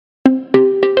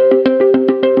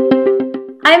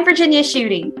I'm Virginia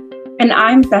Shooting. And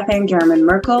I'm Beth Ann Garman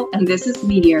Merkel, and this is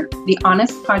Meteor, the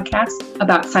honest podcast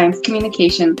about science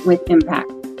communication with impact.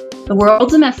 The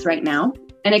world's a mess right now,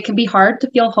 and it can be hard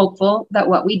to feel hopeful that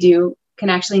what we do can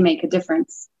actually make a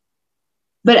difference.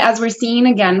 But as we're seeing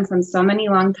again from so many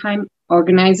longtime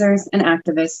organizers and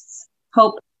activists,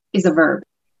 hope is a verb.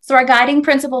 So our guiding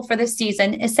principle for this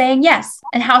season is saying yes,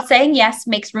 and how saying yes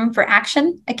makes room for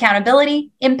action,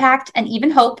 accountability, impact, and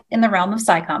even hope in the realm of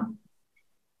Scicomm.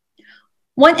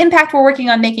 One impact we're working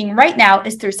on making right now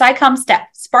is through Scicomm STEP,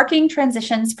 Sparking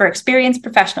Transitions for Experienced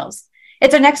Professionals.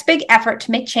 It's our next big effort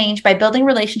to make change by building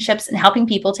relationships and helping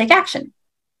people take action.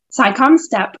 Scicomm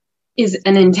STEP is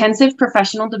an intensive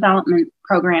professional development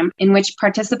program in which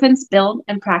participants build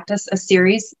and practice a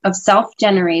series of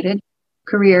self-generated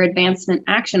career advancement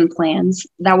action plans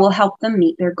that will help them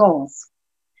meet their goals.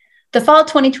 The fall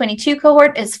 2022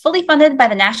 cohort is fully funded by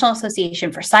the National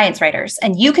Association for Science Writers,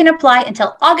 and you can apply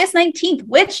until August 19th,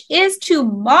 which is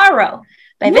tomorrow,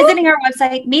 by visiting our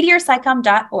website,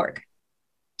 meteorscicomm.org.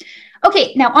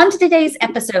 Okay, now on to today's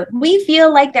episode. We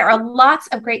feel like there are lots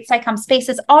of great Scicomm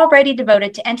spaces already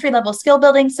devoted to entry-level skill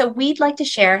building, so we'd like to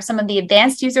share some of the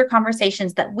advanced user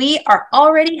conversations that we are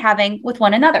already having with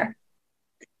one another.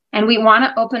 And we want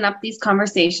to open up these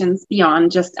conversations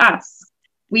beyond just us.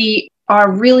 We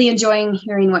are really enjoying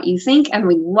hearing what you think, and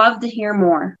we'd love to hear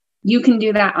more. You can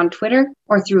do that on Twitter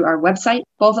or through our website,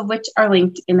 both of which are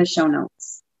linked in the show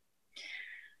notes.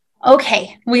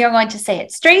 Okay, we are going to say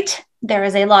it straight. There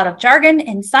is a lot of jargon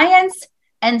in science,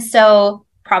 and so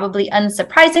probably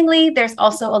unsurprisingly, there's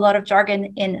also a lot of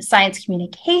jargon in science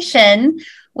communication.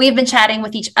 We've been chatting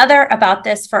with each other about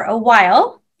this for a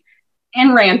while.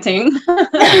 And ranting. So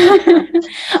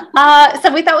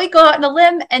we thought we'd go out on a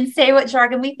limb and say what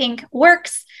jargon we think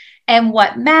works and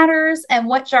what matters and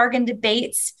what jargon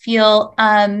debates feel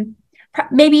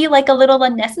maybe like a little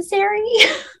unnecessary.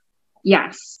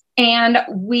 Yes. And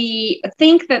we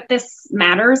think that this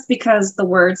matters because the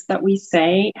words that we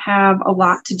say have a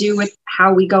lot to do with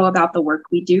how we go about the work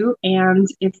we do. And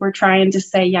if we're trying to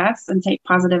say yes and take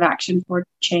positive action for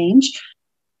change,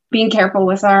 being careful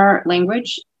with our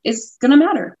language is going to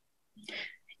matter.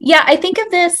 Yeah, I think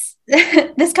of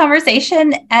this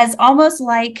conversation as almost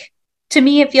like, to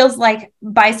me, it feels like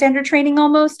bystander training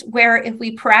almost, where if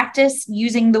we practice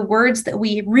using the words that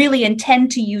we really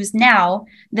intend to use now,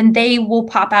 then they will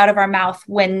pop out of our mouth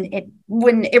when it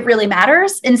really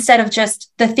matters, instead of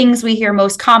just the things we hear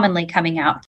most commonly coming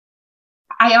out.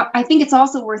 I think it's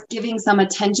also worth giving some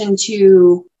attention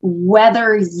to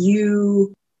whether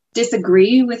you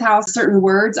disagree with how certain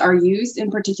words are used in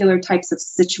particular types of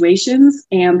situations.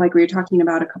 And like we were talking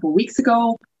about a couple of weeks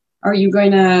ago, are you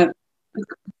going to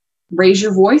raise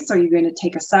your voice? Are you going to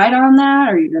take a side on that?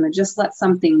 Are you going to just let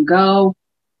something go?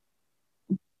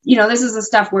 You know, this is the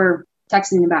stuff we're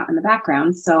texting about in the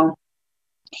background. So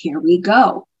here we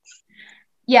go.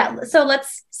 Yeah. So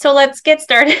let's get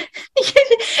started.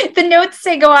 The notes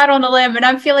say go out on a limb, and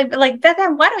I'm feeling like, Beth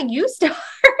Ann, why don't you start?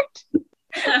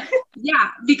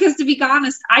 Yeah, because to be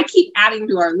honest, I keep adding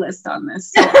to our list on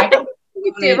this. So I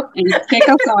can and kick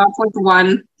us off with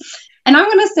one. And I'm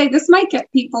going to say this might get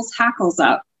people's hackles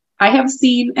up. I have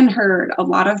seen and heard a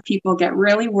lot of people get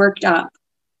really worked up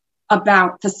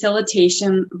about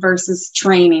facilitation versus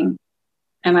training.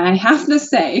 And I have to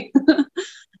say,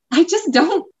 I just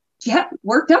don't get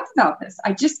worked up about this.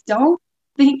 I just don't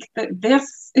think that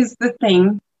this is the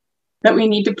thing that we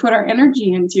need to put our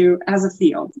energy into as a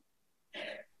field.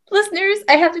 Listeners,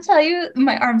 I have to tell you,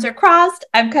 my arms are crossed.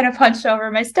 I'm kind of hunched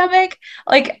over my stomach.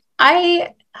 Like, I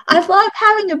love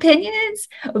having opinions,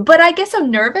 but I guess I'm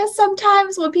nervous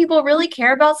sometimes when people really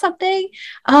care about something.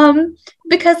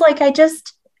 Because like,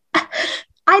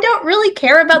 I don't really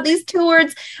care about these two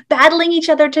words battling each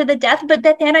other to the death, but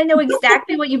then I know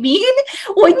exactly what you mean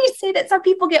when you say that some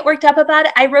people get worked up about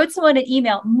it. I wrote someone an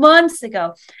email months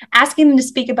ago asking them to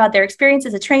speak about their experience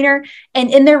as a trainer. And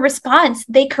in their response,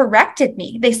 they corrected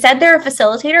me. They said they're a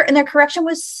facilitator, and their correction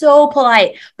was so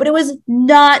polite, but it was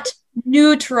not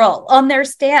neutral on their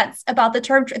stance about the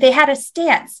term. They had a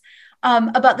stance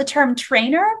about the term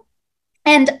trainer.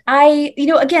 And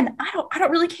again, I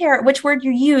don't really care which word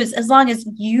you use as long as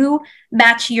you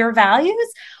match your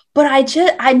values. But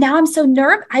now I'm so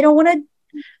nervous. I don't want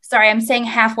to, sorry, I'm saying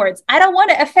half words. I don't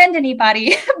want to offend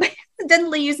anybody by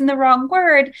accidentally using the wrong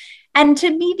word. And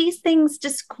to me, these things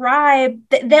describe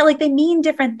they mean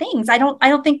different things. I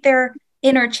don't think they're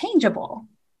interchangeable.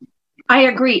 I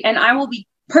agree. And I will be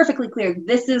perfectly clear.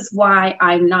 This is why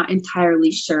I'm not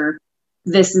entirely sure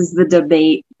this is the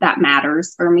debate that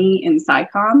matters for me in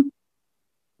Scicomm.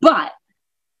 But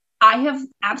I have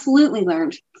absolutely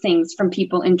learned things from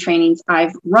people in trainings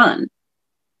I've run.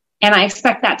 And I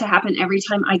expect that to happen every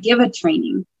time I give a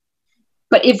training.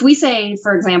 But if we say,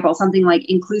 for example, something like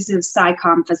inclusive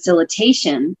Scicomm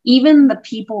facilitation, even the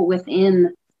people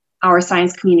within our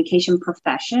science communication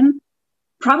profession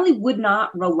probably would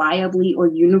not reliably or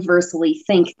universally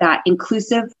think that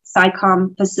inclusive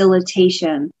Scicomm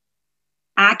facilitation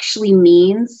actually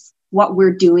means what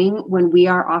we're doing when we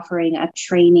are offering a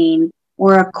training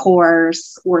or a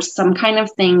course or some kind of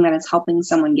thing that is helping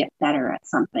someone get better at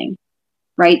something,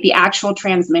 right? The actual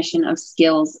transmission of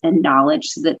skills and knowledge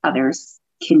so that others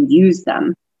can use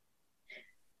them.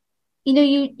 You know,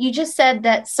 you just said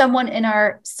that someone in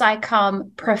our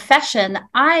Scicomm profession.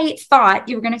 I thought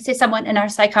you were going to say someone in our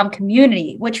Scicomm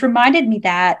community, which reminded me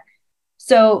that.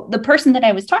 So the person that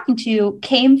I was talking to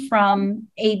came from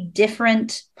a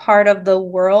different part of the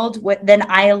world than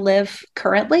I live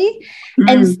currently.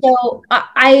 And so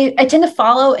I tend to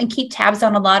follow and keep tabs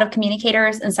on a lot of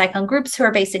communicators and Scicomm groups who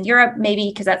are based in Europe, maybe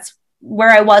because that's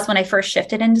where I was when I first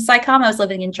shifted into Scicomm. I was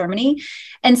living in Germany.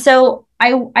 And so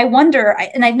I wonder,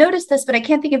 and I've noticed this, but I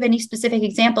can't think of any specific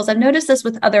examples. I've noticed this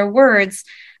with other words.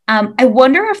 I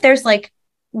wonder if there's like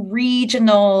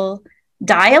regional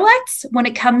dialects when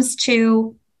it comes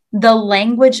to the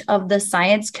language of the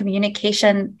science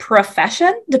communication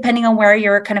profession, depending on where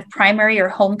your kind of primary or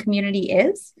home community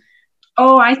is?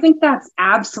 Oh, I think that's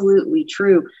absolutely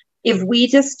true. If we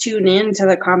just tune in to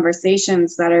the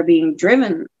conversations that are being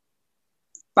driven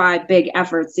by big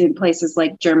efforts in places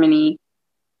like Germany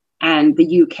and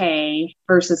the UK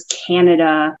versus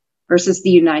Canada versus the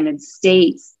United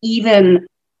States, even,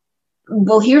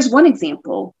 well, here's one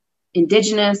example.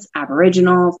 Indigenous,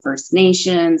 Aboriginal, First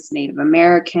Nations, Native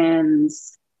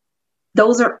Americans.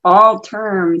 Those are all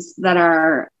terms that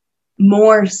are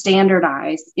more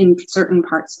standardized in certain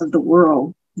parts of the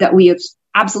world that we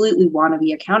absolutely want to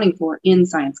be accounting for in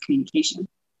science communication.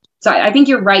 So I think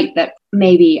you're right that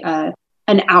maybe an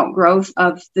outgrowth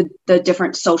of the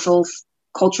different social,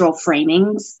 cultural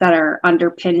framings that are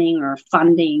underpinning or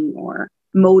funding or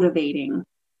motivating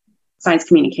science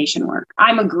communication work.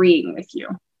 I'm agreeing with you.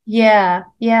 Yeah.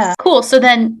 Cool. So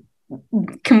then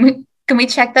can we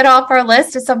check that off our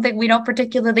list as something we don't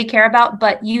particularly care about,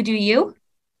 but you do you?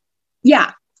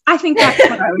 Yeah, I think that's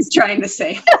what I was trying to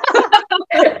say.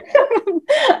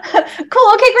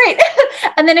 Cool. Okay, great.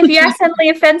 And then if you accidentally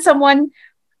offend someone,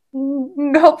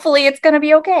 hopefully it's going to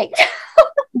be okay.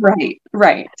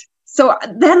 Right. So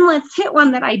then let's hit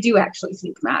one that I do actually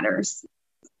think matters.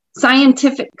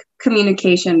 Scientific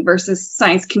communication versus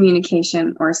science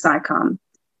communication, or Scicomm.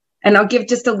 And I'll give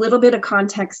just a little bit of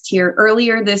context here.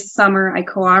 Earlier this summer, I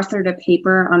co-authored a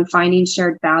paper on finding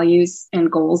shared values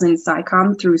and goals in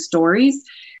Scicomm through stories.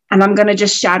 And I'm going to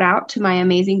just shout out to my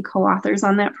amazing co-authors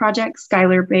on that project,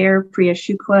 Skylar Bayer, Priya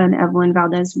Shukla, and Evelyn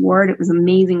Valdez Ward. It was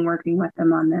amazing working with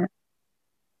them on that.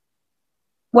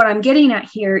 What I'm getting at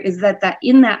here is that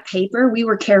in that paper, we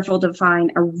were careful to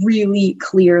find a really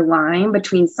clear line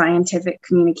between scientific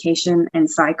communication and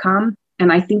Scicomm.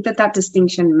 And I think that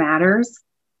distinction matters,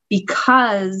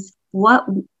 because what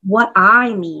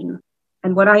I mean,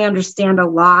 and what I understand a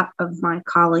lot of my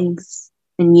colleagues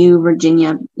and you,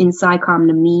 Virginia, in Scicomm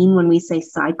to mean when we say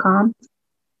Scicomm,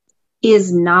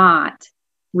 is not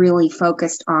really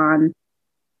focused on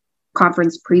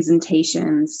conference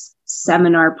presentations,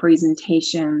 seminar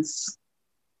presentations,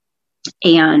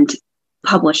 and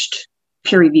published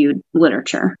peer-reviewed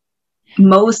literature.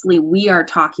 Mostly we are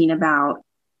talking about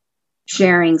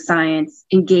sharing science,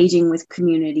 engaging with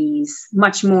communities,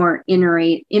 much more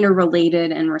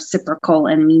interrelated and reciprocal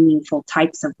and meaningful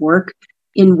types of work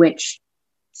in which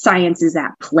science is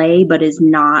at play, but is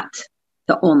not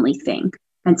the only thing.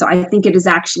 And so I think it is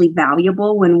actually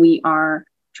valuable when we are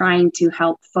trying to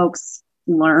help folks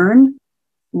learn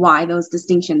why those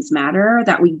distinctions matter,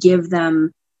 that we give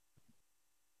them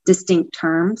distinct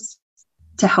terms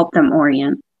to help them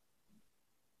orient.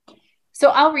 So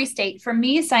I'll restate. For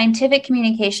me, scientific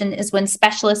communication is when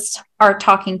specialists are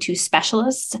talking to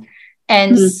specialists,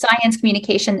 and science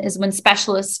communication is when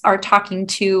specialists are talking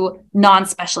to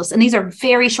non-specialists. And these are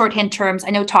very shorthand terms.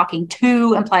 I know talking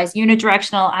to implies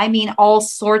unidirectional. I mean, all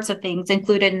sorts of things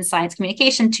included in science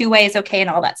communication, two ways, okay, and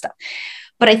all that stuff.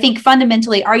 But I think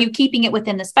fundamentally, are you keeping it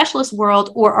within the specialist world,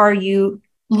 or are you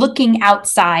looking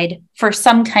outside for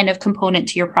some kind of component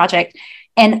to your project?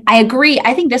 And I agree.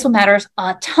 I think this one matters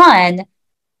a ton,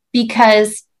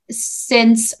 because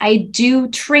since I do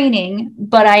training,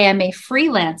 but I am a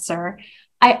freelancer,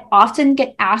 I often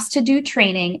get asked to do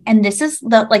training. And this is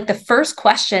the first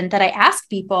question that I ask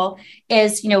people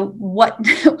is, what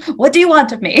do you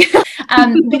want of me?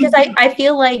 Because I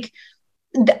feel like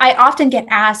I often get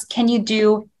asked, can you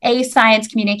do a science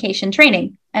communication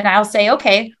training? And I'll say,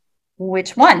 okay,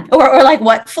 which one? Or like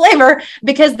what flavor?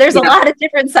 Because there's a lot of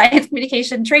different science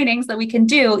communication trainings that we can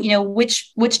do.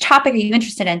 Which topic are you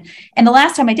interested in? And the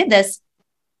last time I did this,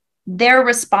 their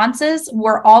responses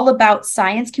were all about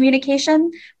science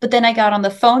communication, but then I got on the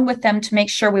phone with them to make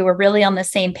sure we were really on the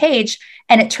same page.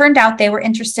 And it turned out they were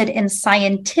interested in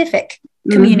scientific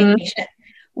communication,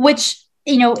 which,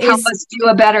 help us do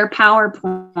a better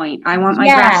PowerPoint. I want my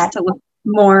graphs to look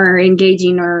more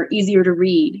engaging or easier to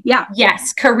read. Yeah.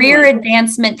 Yes. Career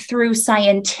advancement through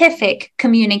scientific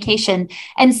communication.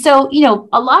 And so,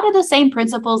 a lot of the same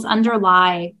principles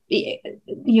underlie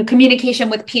communication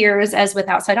with peers as with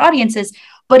outside audiences,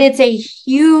 but it's a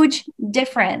huge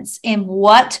difference in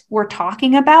what we're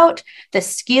talking about, the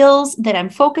skills that I'm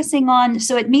focusing on.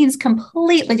 So it means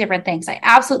completely different things. I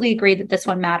absolutely agree that this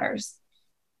one matters.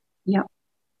 Yeah.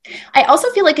 I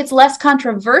also feel like it's less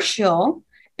controversial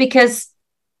because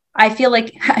I feel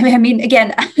like,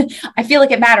 again, I feel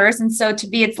like it matters. And so to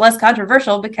me, it's less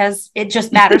controversial because it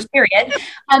just matters, period.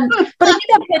 But I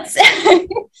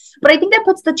think that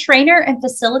puts the trainer and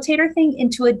facilitator thing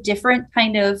into a different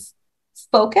kind of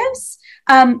focus.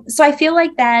 So I feel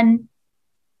like then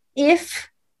if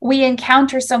we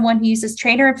encounter someone who uses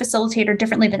trainer and facilitator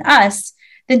differently than us,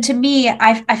 then to me,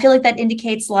 I feel like that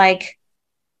indicates like,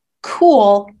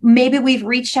 cool, maybe we've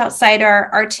reached outside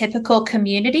our typical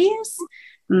communities.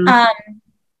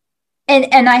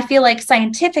 And I feel like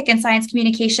scientific and science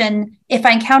communication, if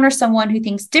I encounter someone who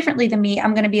thinks differently than me,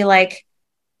 I'm going to be like,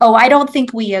 oh, I don't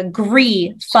think we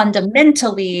agree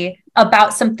fundamentally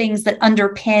about some things that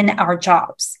underpin our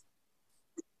jobs.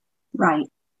 Right.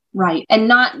 And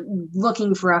not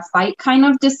looking for a fight kind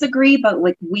of disagree, but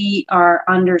like we are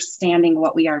understanding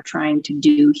what we are trying to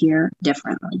do here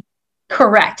differently.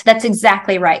 Correct. That's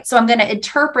exactly right. So I'm going to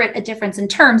interpret a difference in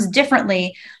terms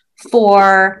differently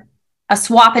for a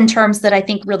swap in terms that I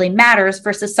think really matters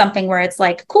versus something where it's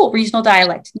like, cool, regional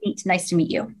dialect, neat, nice to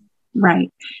meet you. Right.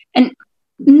 And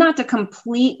not to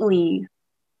completely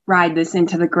ride this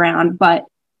into the ground, but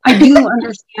I do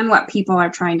understand what people are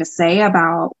trying to say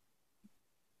about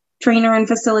trainer and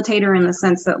facilitator in the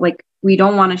sense that like, we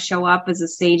don't want to show up as a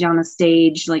sage on a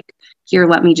stage, like, here,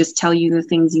 let me just tell you the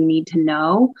things you need to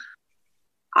know.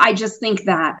 I just think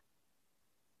that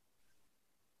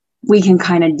we can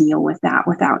kind of deal with that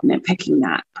without nitpicking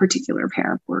that particular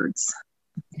pair of words.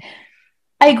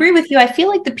 I agree with you. I feel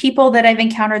like the people that I've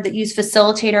encountered that use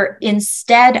facilitator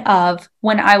instead of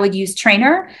when I would use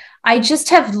trainer, I just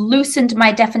have loosened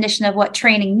my definition of what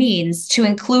training means to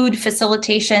include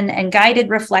facilitation and guided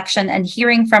reflection and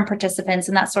hearing from participants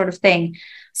and that sort of thing.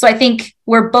 So I think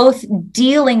we're both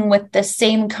dealing with the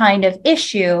same kind of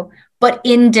issue, but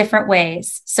in different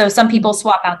ways. So some people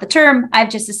swap out the term. I've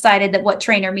just decided that what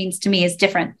trainer means to me is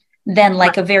different than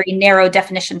like a very narrow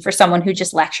definition for someone who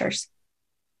just lectures.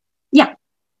 Yeah,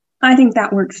 I think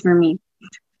that works for me.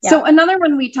 Yeah. So another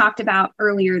one we talked about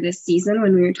earlier this season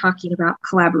when we were talking about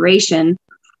collaboration,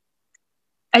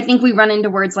 I think we run into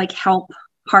words like help,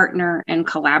 partner, and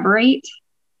collaborate.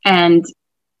 And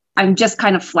I'm just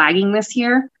kind of flagging this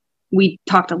here. We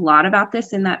talked a lot about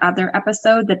this in that other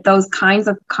episode, that those kinds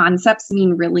of concepts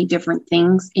mean really different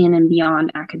things in and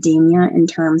beyond academia in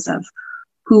terms of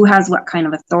who has what kind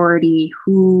of authority,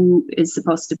 who is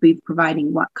supposed to be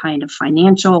providing what kind of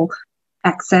financial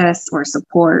access or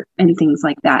support and things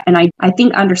like that. And I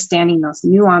think understanding those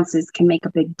nuances can make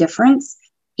a big difference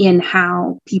in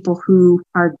how people who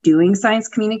are doing science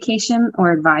communication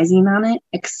or advising on it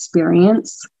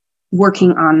experience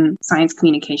working on science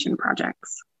communication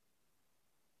projects.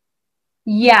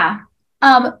 Yeah.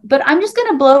 But I'm just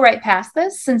going to blow right past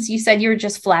this since you said you were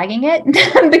just flagging it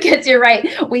because you're right.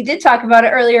 We did talk about it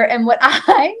earlier. And what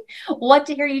I want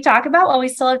to hear you talk about while we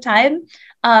still have time,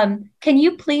 can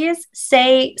you please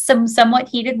say some somewhat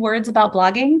heated words about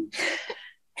blogging?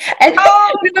 And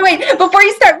wait, before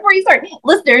you start,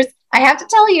 listeners, I have to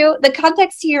tell you the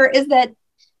context here is that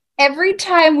every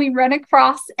time we run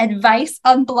across advice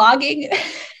on blogging,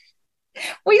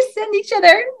 we send each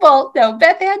other, well, no,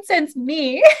 Beth Ann sends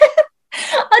me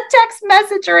a text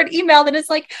message or an email that is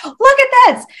like, look at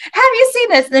this. Have you seen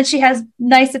this? And then she has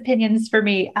nice opinions for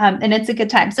me. And it's a good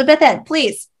time. So Beth Ann,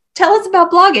 please tell us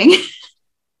about blogging.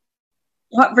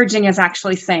 What Virginia's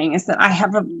actually saying is that I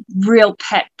have a real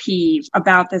pet peeve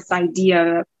about this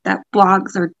idea that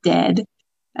blogs are dead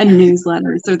and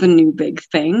newsletters are the new big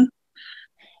thing.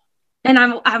 And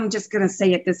I'm just going to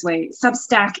say it this way.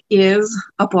 Substack is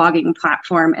a blogging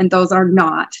platform, and those are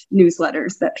not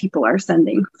newsletters that people are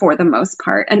sending for the most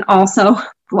part. And also,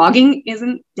 blogging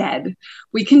isn't dead.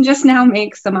 We can just now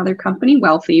make some other company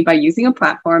wealthy by using a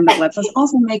platform that lets us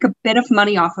also make a bit of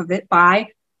money off of it by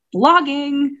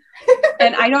blogging.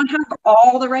 And I don't have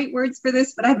all the right words for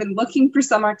this, but I've been looking for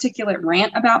some articulate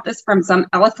rant about this from some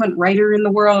eloquent writer in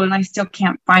the world, and I still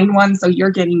can't find one. So you're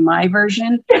getting my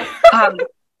version.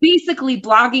 Basically,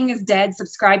 blogging is dead.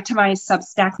 Subscribe to my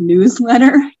Substack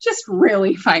newsletter. Just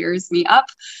really fires me up.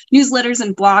 Newsletters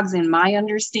and blogs, in my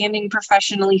understanding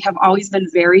professionally, have always been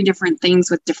very different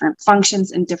things with different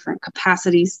functions and different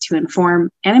capacities to inform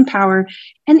and empower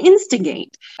and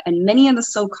instigate. And many of the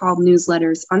so-called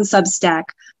newsletters on Substack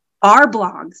are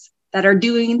blogs that are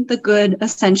doing the good,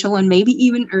 essential, and maybe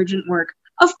even urgent work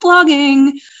of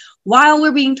blogging, while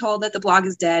we're being told that the blog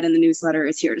is dead and the newsletter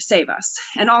is here to save us.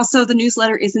 And also, the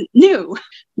newsletter isn't new.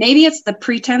 Maybe it's the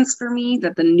pretense for me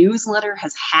that the newsletter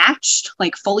has hatched,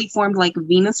 like fully formed like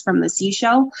Venus from the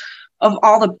seashell, of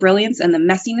all the brilliance and the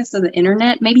messiness of the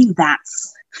internet. Maybe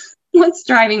that's what's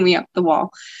driving me up the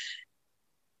wall.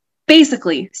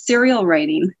 Basically, serial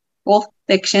writing, both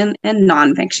fiction and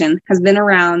nonfiction, has been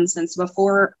around since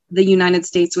before the United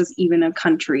States was even a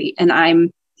country. And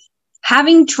I'm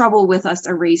having trouble with us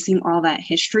erasing all that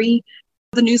history.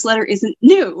 The newsletter isn't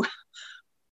new.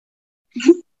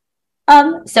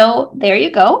 So there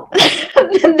you go.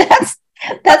 that's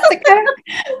the kind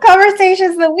of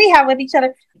conversations that we have with each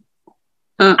other.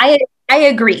 I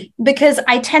agree, because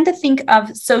I tend to think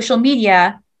of social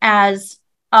media as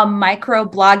a micro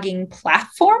blogging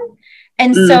platform.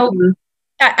 And so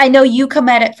I know you come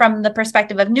at it from the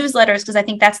perspective of newsletters, because I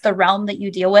think that's the realm that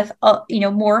you deal with,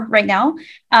 more right now.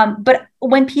 But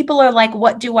when people are like,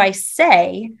 what do I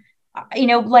say?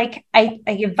 Like I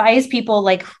advise people,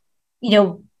 like,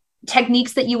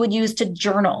 techniques that you would use to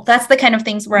journal. That's the kind of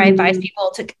things where I advise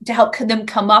people to help them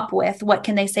come up with what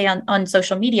can they say on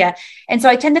social media. And so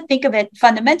I tend to think of it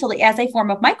fundamentally as a form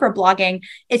of microblogging.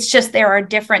 It's just there are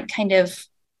different kind of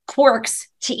quirks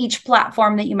to each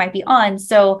platform that you might be on.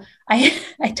 So I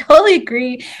totally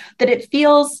agree that it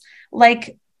feels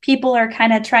like people are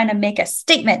kind of trying to make a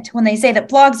statement when they say that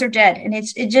blogs are dead, and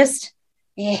it just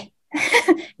meh.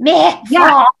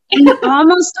 Yeah. And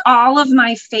almost all of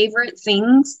my favorite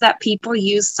things that people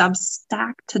use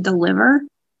Substack to deliver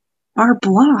are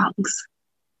blogs,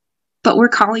 but we're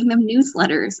calling them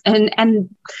newsletters.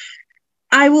 And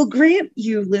I will grant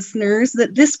you, listeners,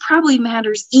 that this probably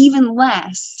matters even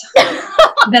less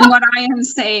than what I am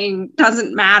saying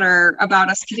doesn't matter about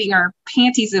us getting our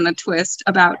panties in a twist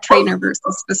about trainer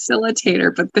versus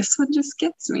facilitator, but this one just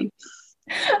gets me.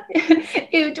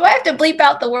 Ew, do I have to bleep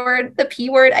out the P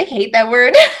word? I hate that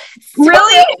word.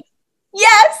 Really?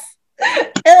 Yes.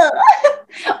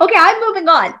 Okay, I'm moving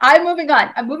on. I'm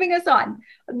moving us on.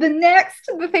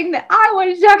 The thing that I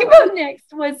wanted to talk about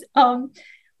next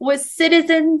was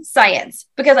citizen science,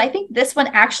 because I think this one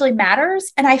actually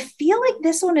matters. And I feel like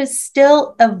this one is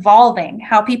still evolving,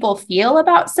 how people feel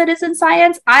about citizen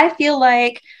science. I feel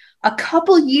like a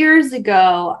couple years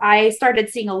ago, I started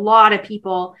seeing a lot of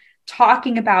people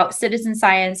talking about citizen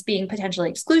science being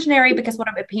potentially exclusionary because what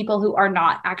about people who are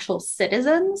not actual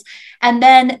citizens? And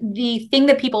then the thing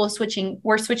that people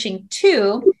were switching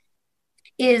to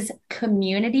is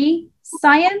community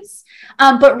science.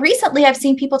 But recently I've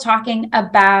seen people talking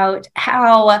about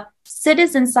how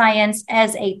citizen science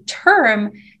as a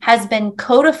term has been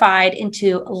codified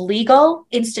into legal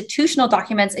institutional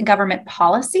documents and government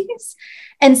policies.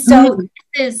 And so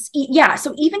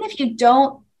so even if you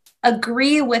don't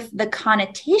agree with the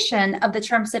connotation of the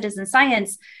term citizen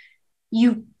science,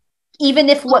 even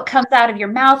if what comes out of your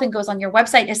mouth and goes on your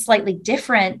website is slightly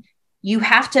different, you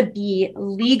have to be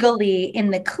legally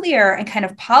in the clear and kind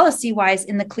of policy-wise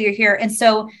in the clear here. And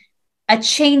so a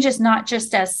change is not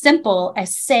just as simple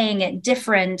as saying it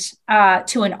different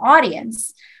to an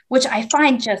audience, which I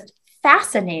find just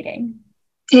fascinating.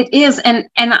 It is. And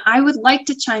I would like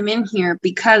to chime in here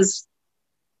because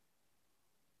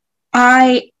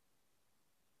I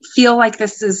feel like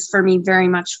this is for me very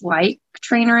much like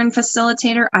trainer and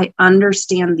facilitator. I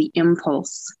understand the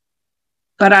impulse,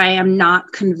 but I am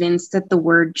not convinced that the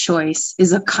word choice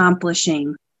is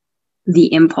accomplishing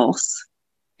the impulse.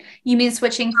 You mean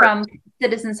switching from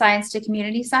citizen science to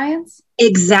community science?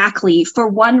 Exactly. For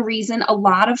one reason, a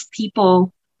lot of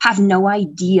people have no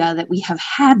idea that we have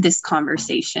had this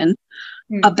conversation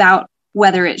about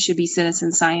whether it should be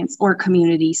citizen science or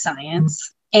community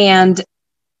science. And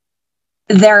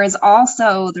there is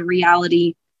also the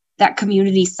reality that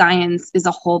community science is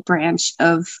a whole branch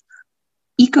of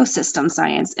ecosystem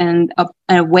science and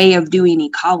a way of doing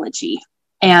ecology.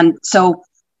 And so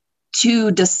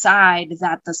to decide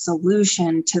that the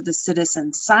solution to the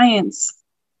citizen science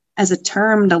as a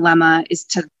term dilemma is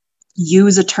to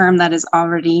use a term that is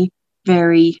already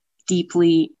very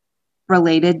deeply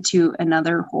related to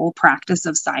another whole practice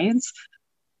of science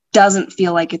doesn't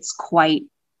feel like it's quite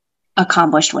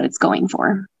accomplished what it's going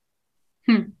for.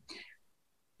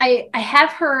 I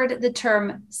have heard the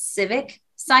term civic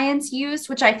science used,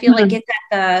 which I feel like gets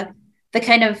at the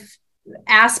kind of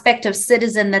aspect of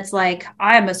citizen that's like,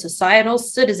 I'm a societal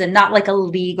citizen, not like a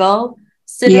legal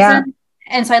citizen. Yeah.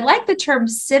 And so I like the term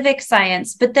civic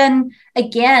science, but then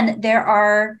again, there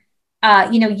are,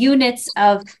 units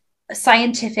of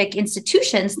scientific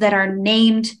institutions that are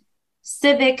named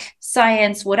civic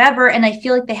science, whatever. And I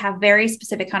feel like they have very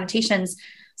specific connotations.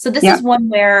 So this is one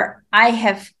where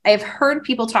I've heard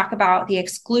people talk about the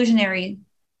exclusionary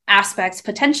aspects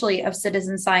potentially of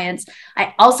citizen science.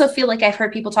 I also feel like I've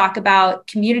heard people talk about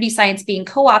community science being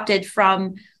co-opted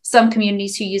from some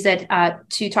communities who use it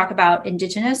to talk about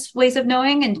indigenous ways of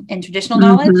knowing and traditional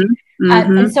knowledge.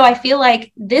 And so I feel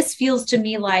like this feels to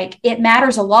me like it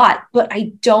matters a lot, but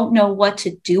I don't know what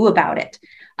to do about it.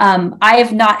 I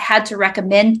have not had to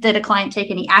recommend that a client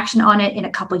take any action on it in a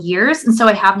couple of years. And so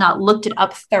I have not looked it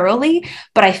up thoroughly,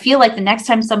 but I feel like the next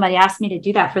time somebody asks me to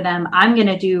do that for them, I'm going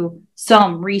to do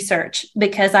some research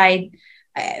because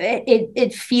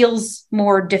it feels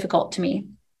more difficult to me.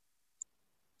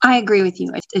 I agree with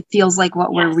you. It feels like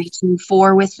what we're reaching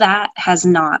for with that has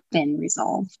not been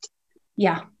resolved.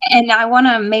 Yeah. And I want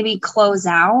to maybe close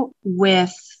out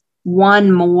with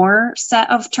one more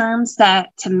set of terms that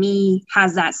to me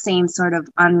has that same sort of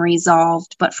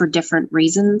unresolved, but for different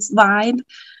reasons vibe.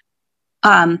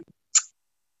 I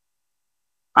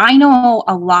know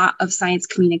a lot of science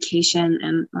communication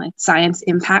and like science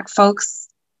impact folks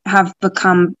have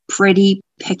become pretty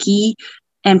picky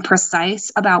and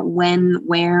precise about when,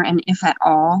 where, and if at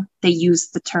all they use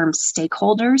the term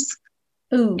stakeholders.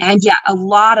 Ooh. And yet a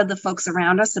lot of the folks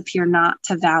around us appear not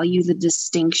to value the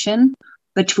distinction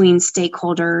between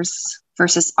stakeholders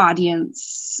versus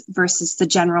audience versus the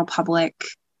general public.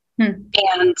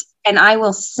 And I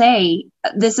will say,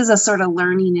 this is a sort of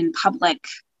learning in public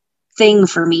thing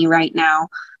for me right now.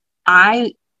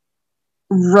 I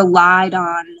relied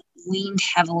on, leaned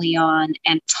heavily on,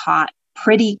 and taught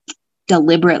pretty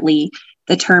deliberately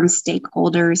the term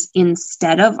stakeholders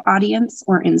instead of audience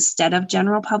or instead of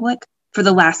general public for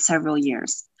the last several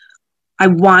years. I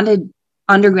wanted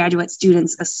undergraduate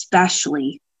students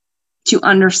especially to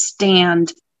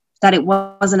understand that it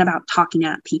wasn't about talking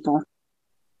at people,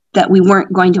 that we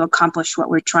weren't going to accomplish what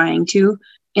we're trying to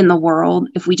in the world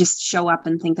if we just show up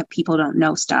and think that people don't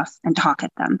know stuff and talk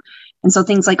at them. And so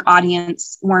things like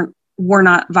audience were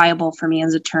not viable for me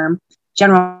as a term.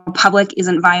 General public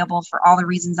isn't viable for all the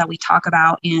reasons that we talk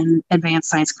about in advanced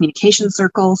science communication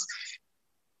circles.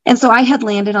 And so I had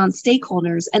landed on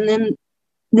stakeholders. And then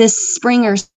this spring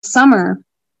or summer,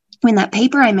 when that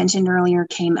paper I mentioned earlier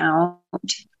came out,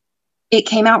 it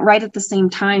came out right at the same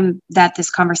time that this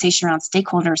conversation around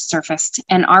stakeholders surfaced.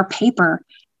 And our paper,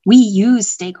 we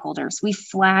use stakeholders. We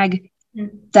flag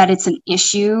that it's an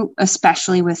issue,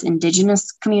 especially with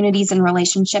Indigenous communities and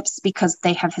relationships, because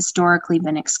they have historically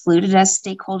been excluded as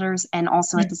stakeholders. And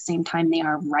also at the same time, they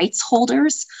are rights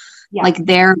holders. Yeah. Like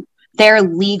their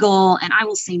legal and I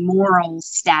will say moral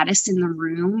status in the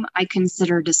room, I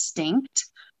consider distinct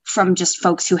from just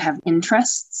folks who have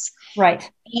interests. Right.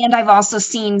 And I've also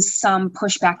seen some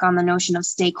pushback on the notion of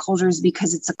stakeholders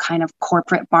because it's a kind of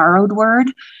corporate borrowed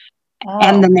word. Oh.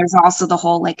 And then there's also the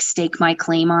whole like stake my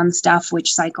claim on stuff,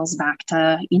 which cycles back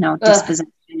to,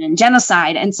 dispossession and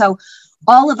genocide. And so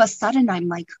all of a sudden I'm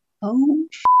like, oh,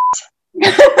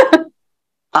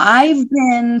 I've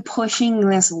been pushing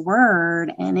this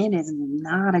word and it is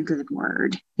not a good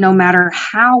word, no matter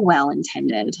how well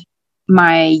intended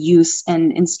my use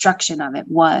and instruction of it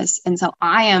was. And so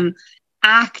I am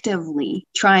actively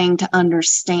trying to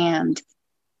understand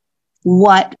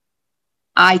what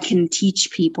I can teach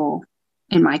people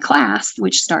in my class,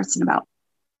 which starts in about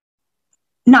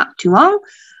not too long.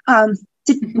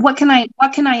 What can I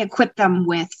equip them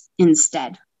with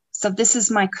instead? So this is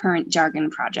my current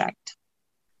jargon project.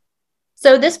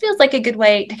 So this feels like a good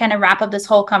way to kind of wrap up this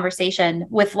whole conversation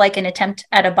with like an attempt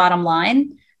at a bottom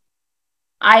line.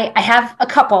 I have a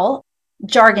couple.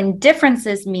 Jargon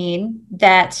differences mean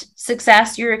that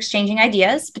success, you're exchanging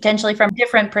ideas, potentially from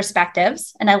different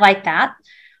perspectives. And I like that.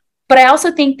 But I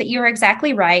also think that you're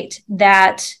exactly right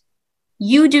that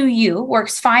you do you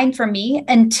works fine for me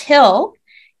until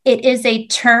it is a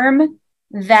term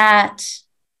that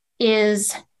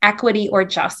is equity or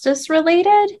justice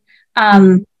related.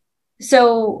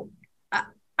 So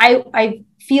I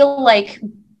feel like,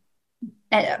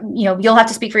 you'll have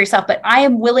to speak for yourself, but I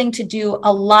am willing to do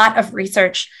a lot of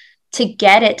research to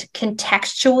get it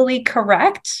contextually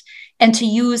correct and to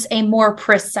use a more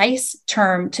precise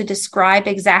term to describe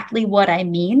exactly what I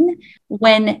mean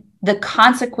when the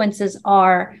consequences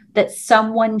are that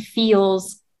someone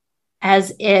feels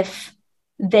as if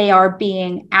they are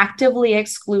being actively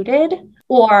excluded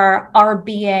or are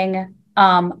being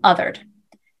othered.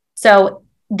 So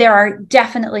there are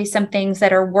definitely some things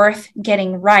that are worth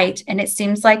getting right. And it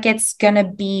seems like it's going to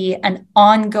be an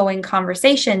ongoing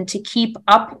conversation to keep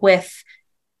up with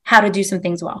how to do some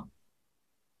things well.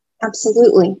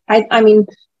 Absolutely. I mean,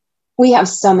 we have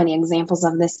so many examples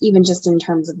of this, even just in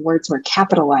terms of words we're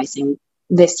capitalizing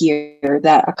this year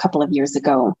that a couple of years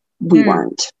ago we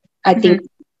weren't. I think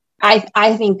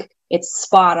it's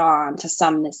spot on to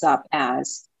sum this up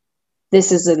as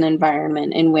this is an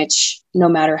environment in which no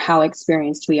matter how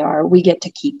experienced we are, we get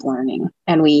to keep learning.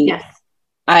 And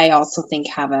I also think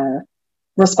have a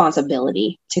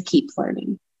responsibility to keep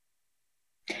learning.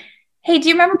 Hey, do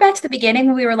you remember back to the beginning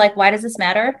when we were like, why does this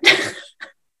matter?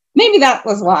 Maybe that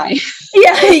was why.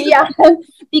 Yeah.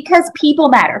 Because people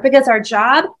matter, because our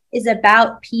job is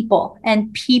about people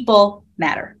and people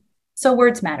matter. So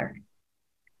words matter.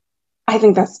 I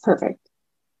think that's perfect.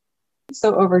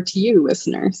 So over to you,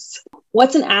 listeners.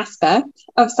 What's an aspect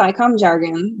of Scicomm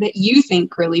jargon that you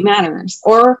think really matters?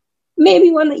 Or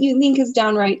maybe one that you think is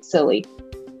downright silly?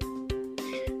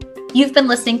 You've been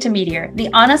listening to Meteor, the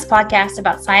honest podcast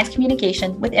about science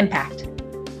communication with impact.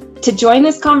 To join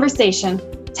this conversation,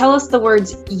 tell us the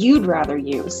words you'd rather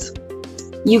use.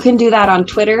 You can do that on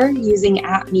Twitter using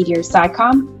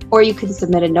 @MeteorScicomm, or you can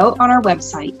submit a note on our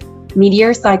website,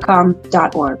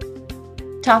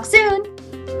 meteorscicomm.org. Talk soon.